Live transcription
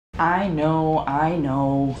I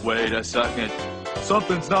know. Wait a second.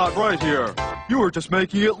 Something's not right here. You were just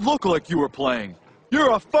making it look like you were playing.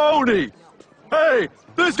 You're a phony! Hey,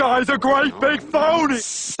 this guy's a great big phony!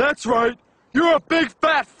 That's right, you're a big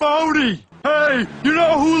fat phony! Hey, you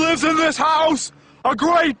know who lives in this house? A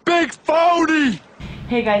great big phony!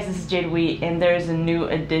 Hey guys, this is JAde, and there's a new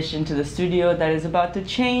addition to the studio that is about to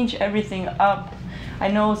change everything up. I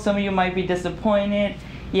know some of you might be disappointed.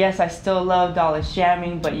 Yes, I still love Dallas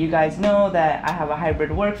jamming, but you guys know that I have a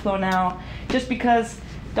hybrid workflow now. Just because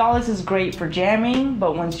Dallas is great for jamming,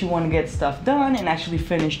 but once you want to get stuff done and actually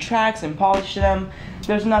finish tracks and polish them,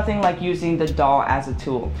 there's nothing like using the DAW as a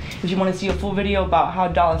tool. If you want to see a full video about how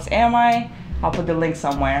Dallas am I'll put the link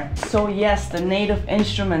somewhere. So yes, the Native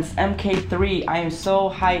Instruments MK3, I am so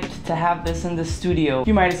hyped to have this in the studio.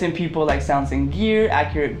 You might have seen people like Sounds and Gear,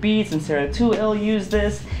 Accurate Beats, and Sarah 2Ill use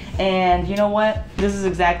this. And you know what? This is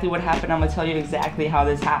exactly what happened. I'm gonna tell you exactly how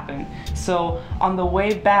this happened. So on the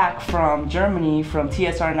way back from Germany, from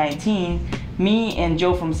TSR 19, me and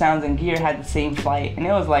Joe from Sounds and Gear had the same flight, and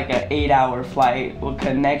it was like an 8-hour flight with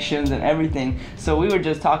connections and everything. So we were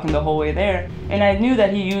just talking the whole way there, and I knew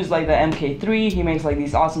that he used like the MK3. He makes like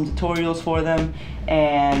these awesome tutorials for them,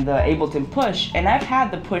 and the Ableton Push. And I've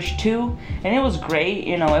had the Push too, and it was great.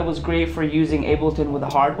 You know, it was great for using Ableton with the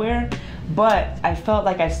hardware. But I felt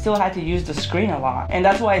like I still had to use the screen a lot. And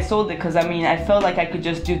that's why I sold it, because I mean, I felt like I could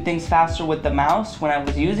just do things faster with the mouse when I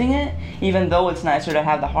was using it, even though it's nicer to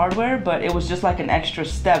have the hardware, but it was just like an extra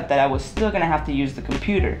step that I was still gonna have to use the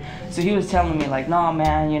computer. So he was telling me like, nah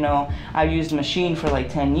man, you know, I've used Maschine for like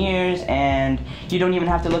 10 years and you don't even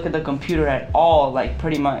have to look at the computer at all, like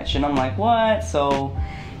pretty much. And I'm like, what? So,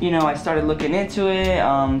 you know, I started looking into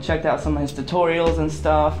it, checked out some of his tutorials and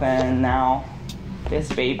stuff, and now this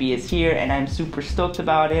baby is here and I'm super stoked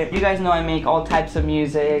about it. You guys know I make all types of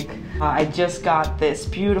music. I just got this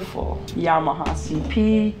beautiful Yamaha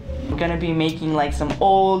CP. I'm gonna be making like some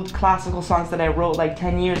old classical songs that I wrote like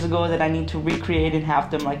 10 years ago that I need to recreate and have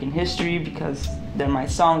them like in history, because they're my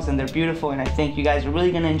songs and they're beautiful and I think you guys are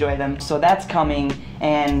really gonna enjoy them. So that's coming,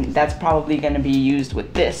 and that's probably gonna be used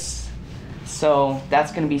with this. So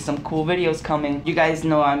that's gonna be some cool videos coming. You guys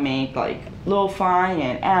know I make like lo-fi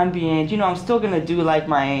and ambient. You know, I'm still gonna do like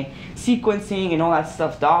my sequencing and all that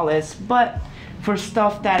stuff Dallas, but for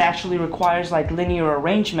stuff that actually requires like linear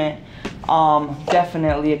arrangement,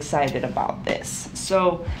 definitely excited about this.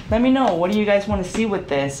 So let me know, what do you guys want to see with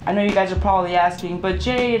this? I know you guys are probably asking, but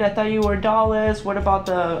Jade, I thought you were Dallas. What about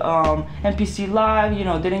the MPC Live? You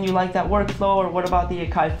know, didn't you like that workflow? Or what about the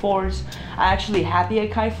Akai Force? I actually had the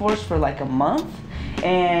Akai Force for like a month,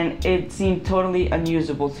 and it seemed totally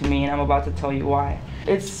unusable to me, and I'm about to tell you why.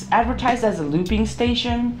 It's advertised as a looping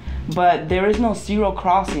station, but there is no zero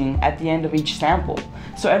crossing at the end of each sample.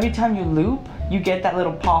 So every time you loop, you get that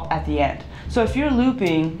little pop at the end. So if you're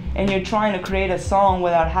looping and you're trying to create a song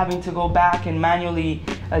without having to go back and manually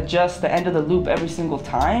adjust the end of the loop every single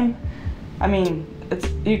time, I mean,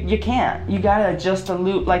 you can't. You gotta adjust the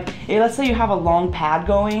loop. Like, let's say you have a long pad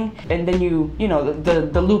going, and then you know,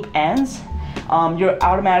 the loop ends. You're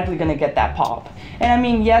automatically gonna get that pop. And I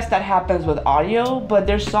mean, yes, that happens with audio, but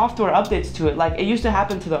there's software updates to it. Like, it used to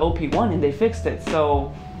happen to the OP1 and they fixed it,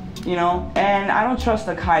 so, you know. And I don't trust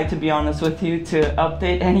Akai, to be honest with you, to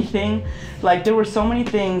update anything. Like, there were so many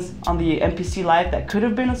things on the MPC Live that could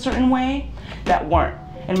have been a certain way that weren't.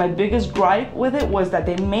 And my biggest gripe with it was that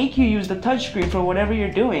they make you use the touchscreen for whatever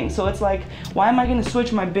you're doing. So it's like, why am I gonna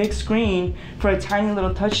switch my big screen for a tiny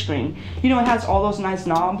little touchscreen? You know, it has all those nice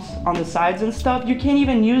knobs on the sides and stuff. You can't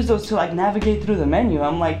even use those to like navigate through the menu.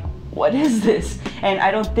 I'm like, what is this? And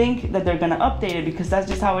I don't think that they're gonna update it, because that's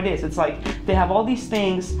just how it is. It's like, they have all these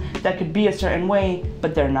things that could be a certain way,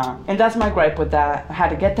 but they're not. And that's my gripe with that. I had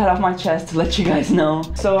to get that off my chest to let you guys know.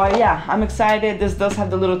 So yeah, I'm excited. This does have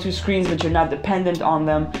the little two screens, but you're not dependent on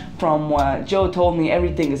them. From what Joe told me,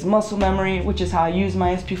 everything is muscle memory, which is how I use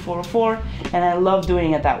my SP404, and I love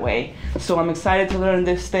doing it that way. So I'm excited to learn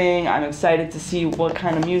this thing. I'm excited to see what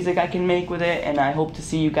kind of music I can make with it, and I hope to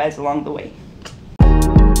see you guys along the way.